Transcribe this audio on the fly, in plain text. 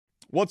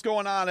What's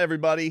going on,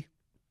 everybody?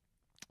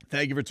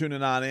 Thank you for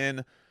tuning on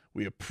in.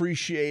 We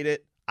appreciate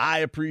it.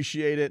 I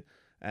appreciate it.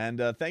 And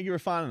thank you for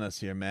finding us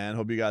here, man.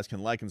 Hope you guys can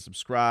like and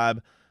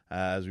subscribe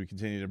as we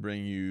continue to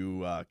bring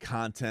you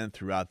content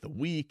throughout the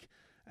week.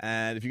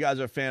 And if you guys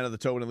are a fan of the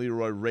Tobin and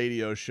Leroy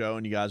radio show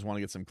and you guys want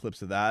to get some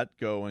clips of that,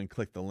 go and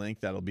click the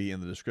link. That'll be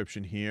in the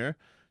description here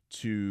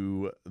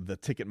to the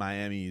Ticket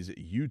Miami's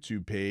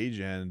YouTube page.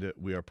 And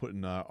we are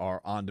putting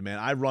our on-demand.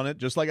 I run it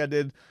just like I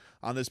did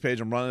on this page.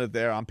 I'm running it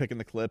there. I'm picking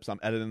the clips. I'm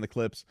editing the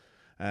clips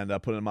and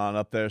putting them on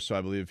up there. So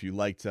I believe if you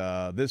liked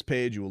this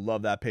page, you will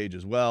love that page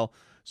as well.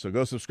 So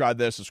go subscribe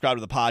there. Subscribe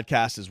to the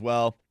podcast as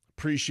well.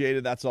 Appreciate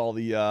it. That's all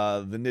the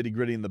nitty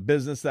gritty in the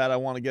business that I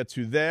want to get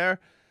to there.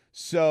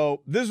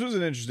 So this was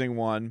an interesting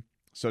one.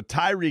 So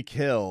Tyreek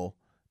Hill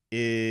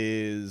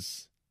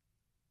is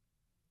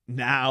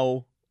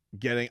now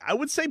getting, I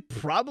would say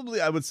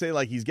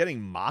like he's getting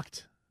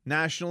mocked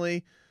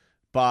nationally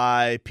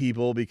by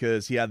people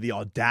because he had the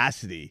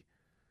audacity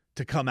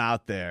to come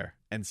out there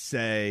and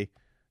say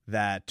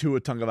that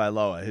Tua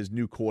Tagovailoa, his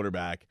new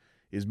quarterback,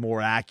 is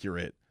more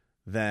accurate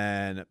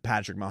than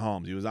Patrick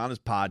Mahomes. He was on his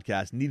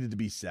podcast, needed to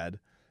be said,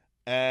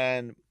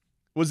 and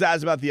was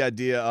asked about the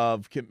idea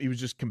of, he was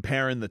just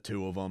comparing the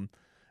two of them,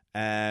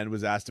 and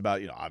was asked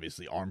about,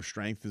 obviously arm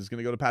strength is going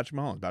to go to Patrick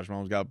Mahomes. Patrick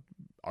Mahomes got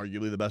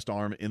arguably the best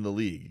arm in the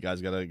league. You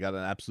guys got an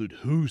absolute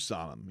hoose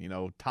on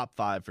him, top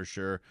 5 for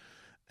sure,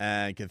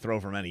 and can throw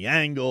from any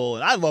angle.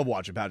 And I love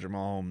watching Patrick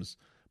Mahomes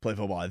play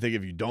football. I think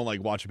if you don't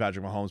like watching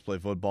Patrick Mahomes play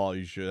football,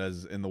 you should,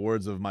 as in the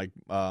words of Mike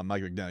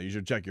McDaniel, you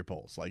should check your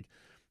pulse. Like,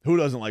 who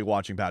doesn't like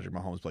watching Patrick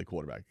Mahomes play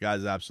quarterback? The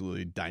guy's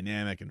absolutely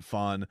dynamic and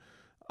fun,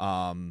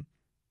 and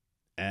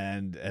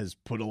has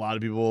put a lot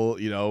of people,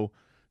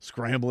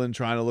 scrambling,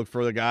 trying to look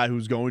for the guy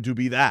who's going to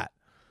be that.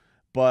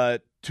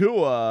 But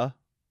Tua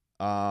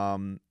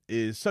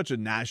is such a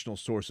national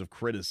source of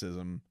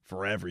criticism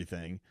for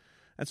everything.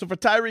 And so for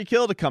Tyreek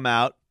Hill to come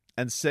out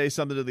and say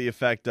something to the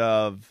effect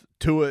of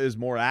Tua is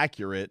more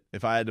accurate,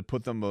 if I had to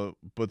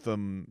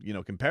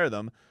compare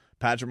them,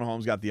 Patrick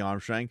Mahomes got the arm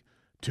strength,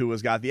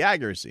 Tua's got the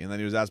accuracy. And then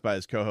he was asked by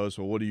his co-host,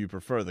 well, what do you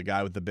prefer, the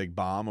guy with the big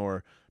bomb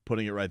or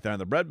putting it right there in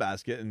the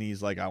breadbasket? And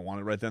he's like, I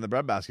want it right there in the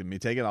breadbasket. Me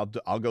take it,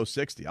 I'll go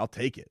 60. I'll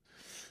take it.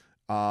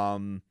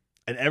 And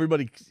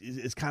everybody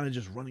is kind of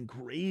just running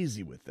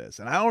crazy with this.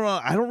 And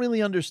I don't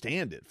really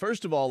understand it.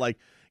 First of all, like,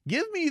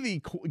 give me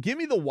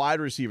the wide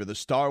receiver, the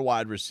star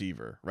wide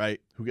receiver, right,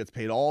 who gets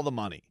paid all the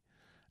money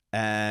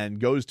and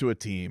goes to a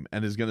team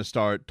and is going to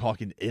start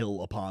talking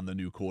ill upon the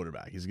new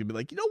quarterback. He's going to be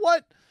like, you know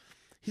what?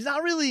 He's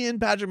not really in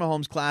Patrick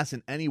Mahomes' class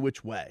in any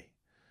which way.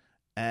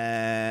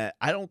 And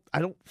I don't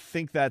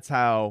think that's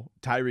how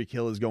Tyreek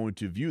Hill is going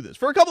to view this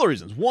for a couple of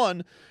reasons.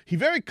 One, he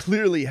very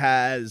clearly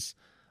has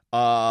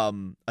a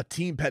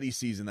team petty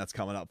season that's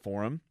coming up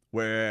for him,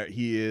 where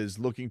he is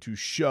looking to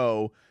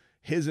show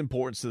his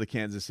importance to the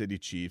Kansas City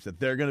Chiefs, that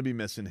they're going to be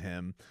missing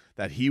him,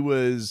 that he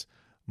was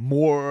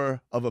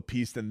more of a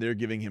piece than they're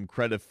giving him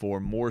credit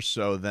for, more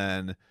so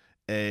than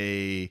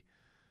than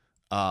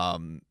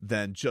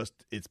just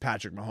it's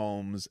Patrick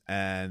Mahomes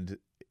and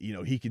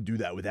he can do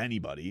that with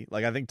anybody.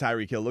 Like, I think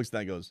Tyreek Hill looks at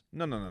that and goes,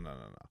 no.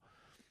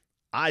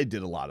 I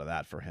did a lot of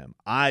that for him.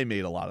 I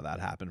made a lot of that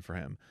happen for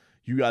him.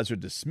 You guys are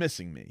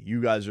dismissing me.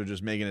 You guys are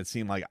just making it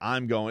seem like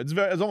I'm going.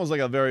 It's almost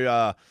like a very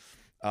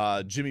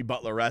Jimmy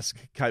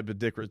Butler-esque type of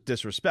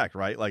disrespect,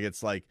 right? Like,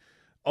 it's like,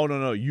 oh,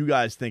 no, you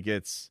guys think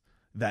it's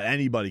that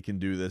anybody can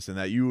do this and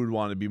that you would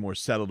want to be more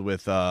settled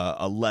with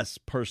a less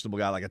personable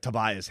guy like a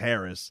Tobias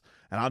Harris.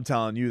 And I'm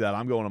telling you that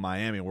I'm going to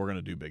Miami and we're going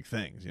to do big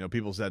things.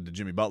 People said to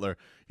Jimmy Butler,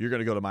 you're going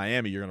to go to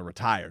Miami, you're going to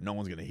retire. No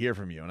one's going to hear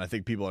from you. And I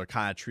think people are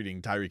kind of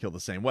treating Tyreek Hill the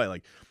same way.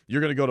 Like,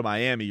 you're going to go to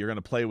Miami, you're going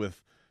to play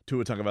with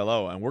Tua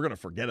Tagovailoa, and we're going to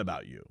forget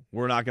about you.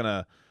 We're not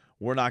going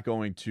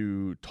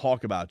to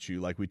talk about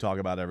you like we talk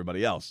about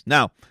everybody else.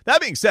 Now,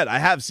 that being said, I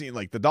have seen,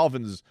 like, the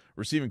Dolphins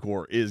receiving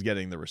corps is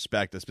getting the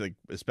respect,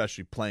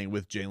 especially playing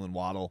with Jalen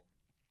Waddle.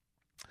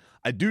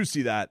 I do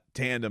see that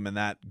tandem and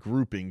that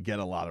grouping get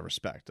a lot of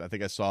respect. I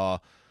think it was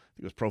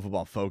Pro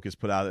Football Focus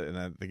put out it, and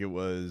I think it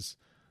was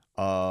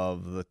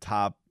of the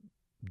top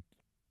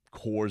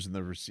cores in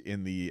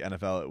the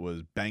NFL, it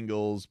was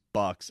Bengals,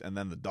 Bucks, and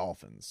then the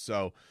Dolphins.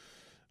 So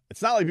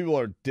it's not like people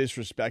are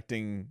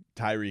disrespecting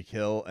Tyreek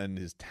Hill and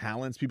his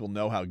talents. People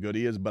know how good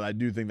he is, but I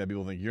do think that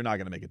people think you're not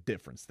going to make a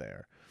difference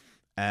there.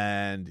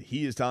 And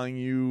he is telling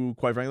you,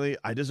 quite frankly,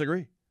 I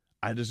disagree.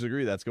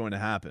 That's going to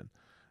happen.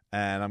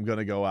 And I'm going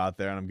to go out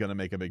there and I'm going to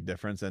make a big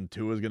difference, and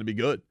Tua is going to be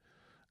good.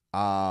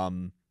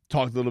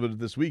 Talked a little bit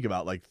this week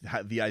about, like,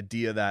 the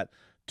idea that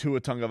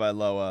Tua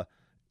Tagovailoa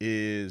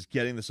is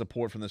getting the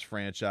support from this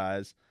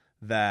franchise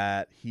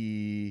that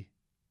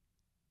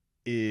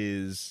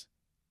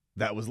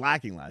that was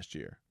lacking last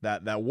year,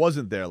 that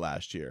wasn't there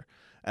last year.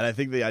 And I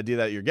think the idea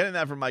that you're getting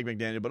that from Mike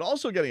McDaniel, but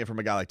also getting it from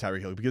a guy like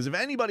Tyreek Hill, because if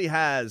anybody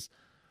has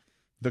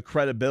the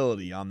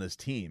credibility on this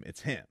team,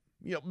 it's him.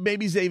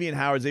 Maybe Xavier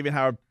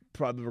Howard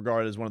probably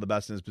regarded as one of the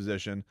best in his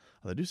position.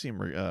 Although I do see him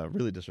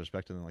really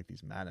disrespected in, like,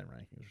 these Madden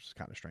rankings, which is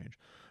kind of strange.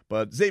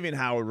 But Xavier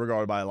Howard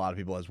regarded by a lot of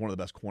people as one of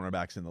the best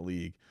cornerbacks in the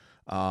league.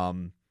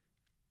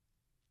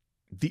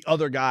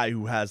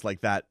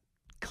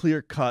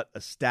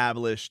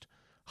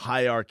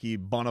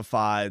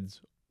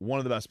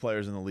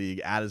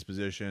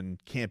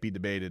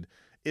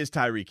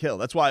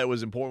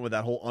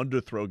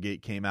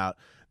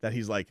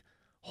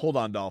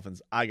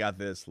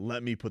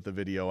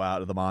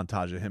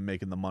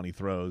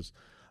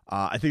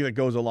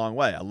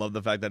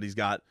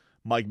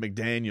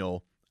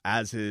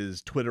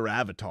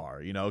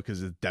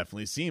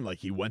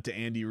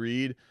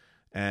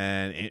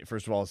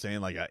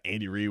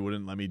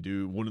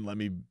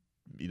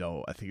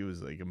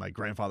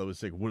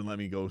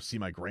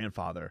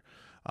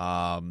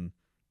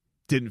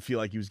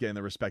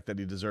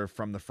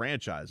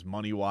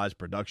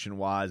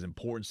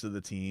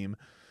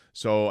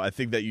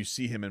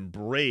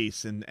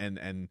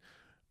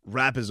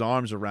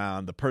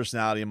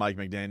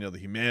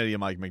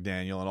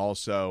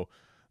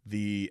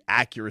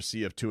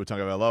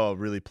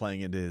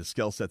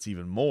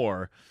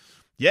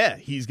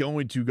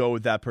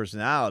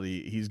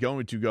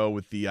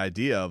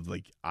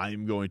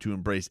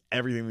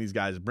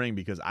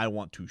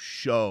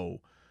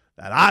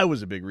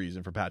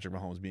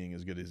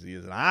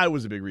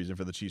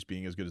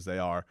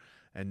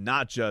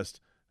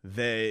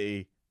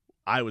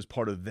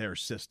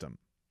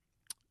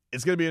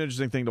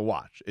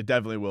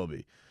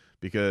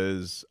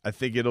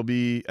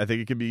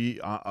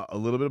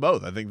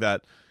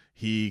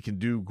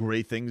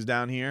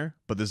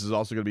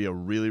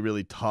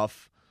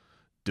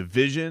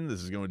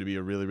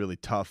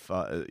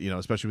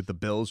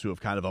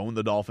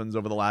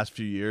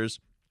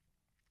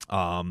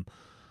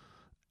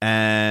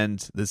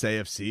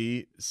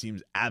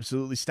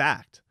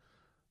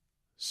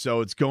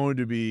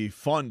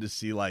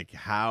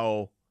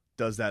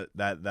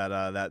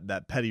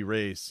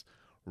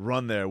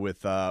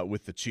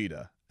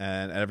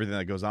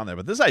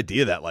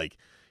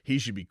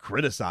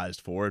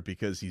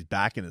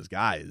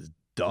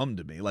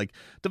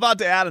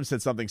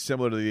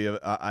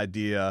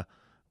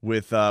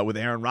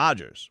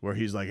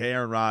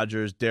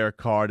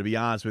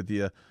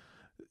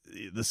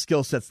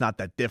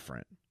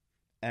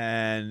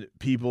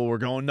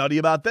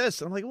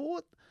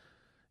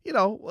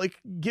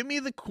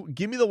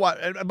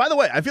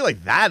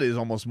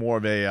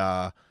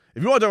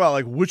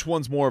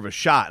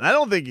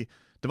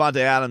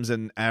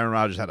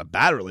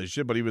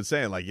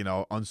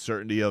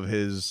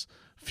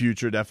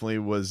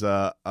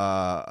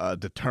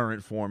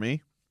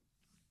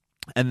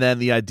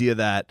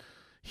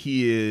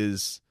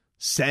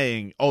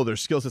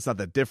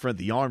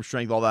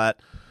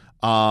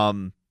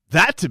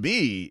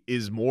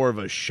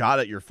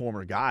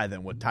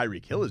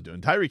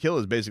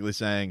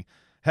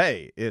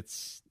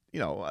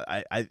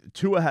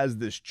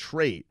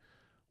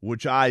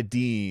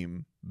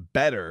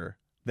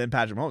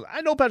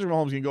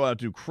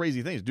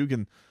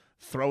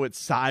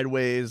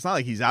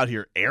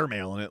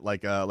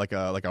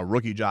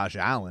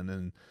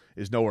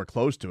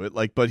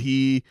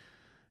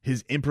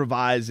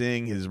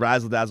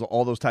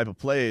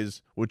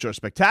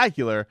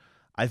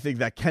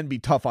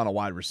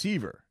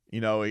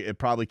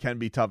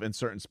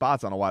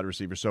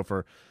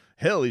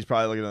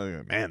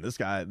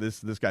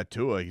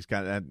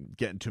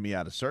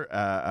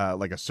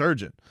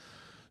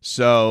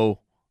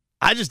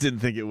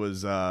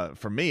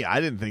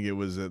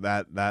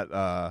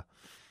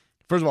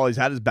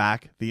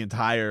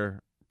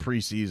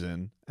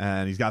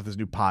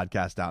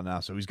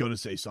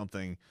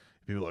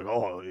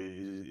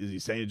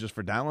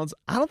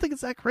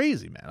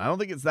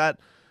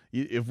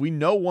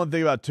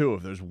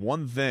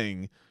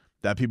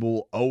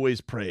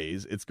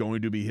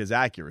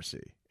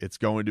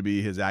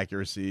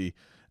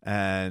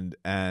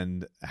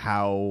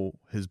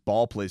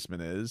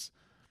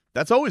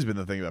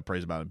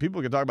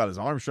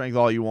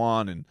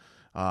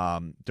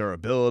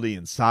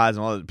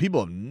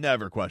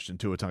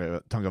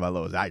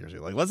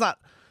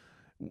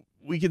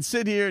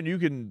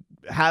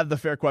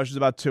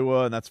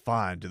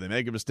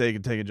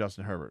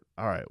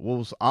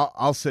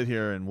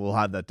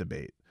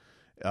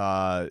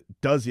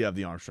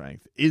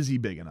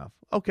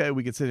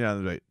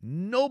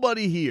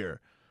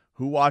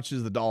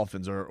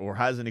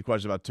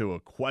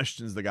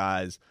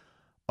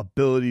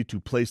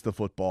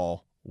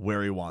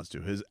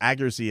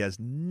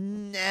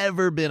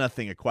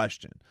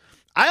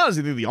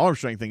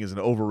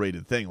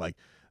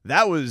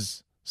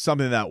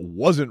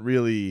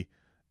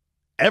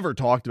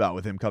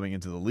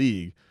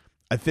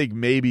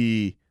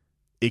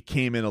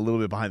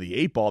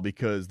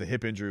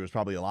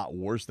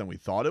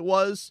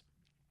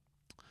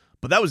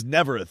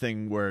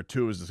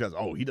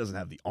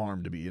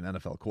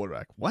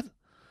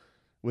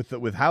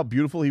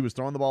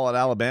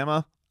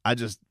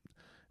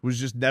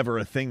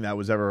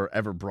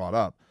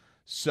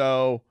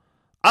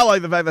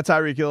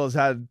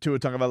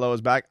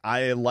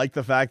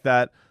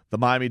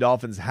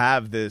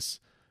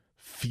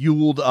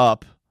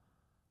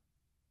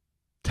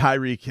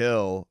 Tyreek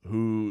Hill,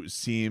 who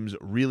seems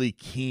really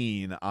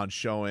keen on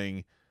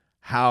showing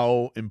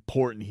how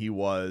important he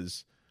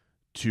was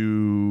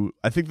to,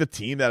 I think, the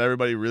team that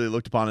everybody really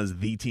looked upon as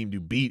the team to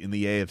beat in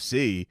the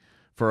AFC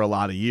for a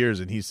lot of years.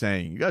 And he's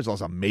saying, you guys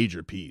lost a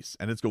major piece,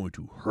 and it's going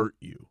to hurt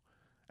you.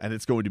 And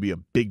it's going to be a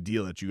big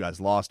deal that you guys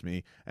lost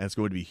me, and it's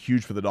going to be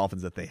huge for the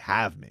Dolphins that they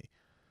have me.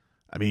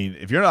 I mean,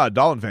 if you're not a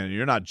Dolphin fan and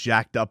you're not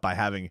jacked up by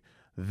having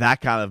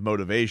that kind of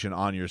motivation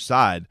on your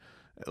side,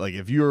 like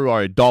if you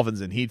are a Dolphins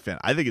and Heat fan,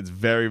 I think it's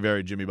very,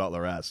 very Jimmy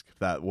Butler-esque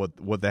that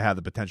what they have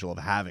the potential of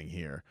having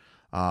here.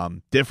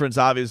 Difference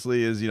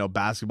obviously is,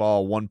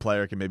 basketball, one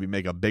player can maybe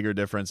make a bigger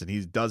difference, and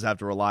he does have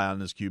to rely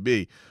on his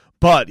QB.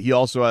 But he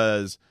also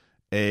has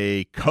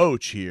a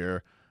coach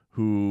here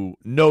who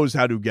knows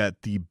how to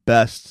get the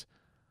best,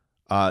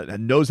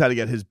 and knows how to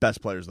get his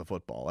best players the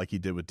football, like he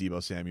did with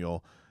Deebo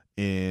Samuel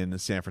in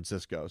San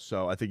Francisco.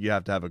 So I think you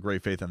have to have a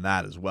great faith in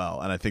that as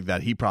well. And I think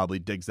that he probably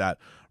digs that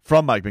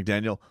from Mike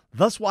McDaniel.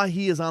 That's why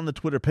he is on the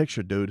Twitter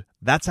picture, dude.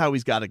 That's how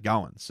he's got it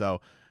going. So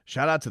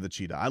shout out to the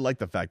Cheetah. I like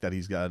the fact that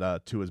he's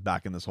got Tua's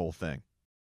back in this whole thing.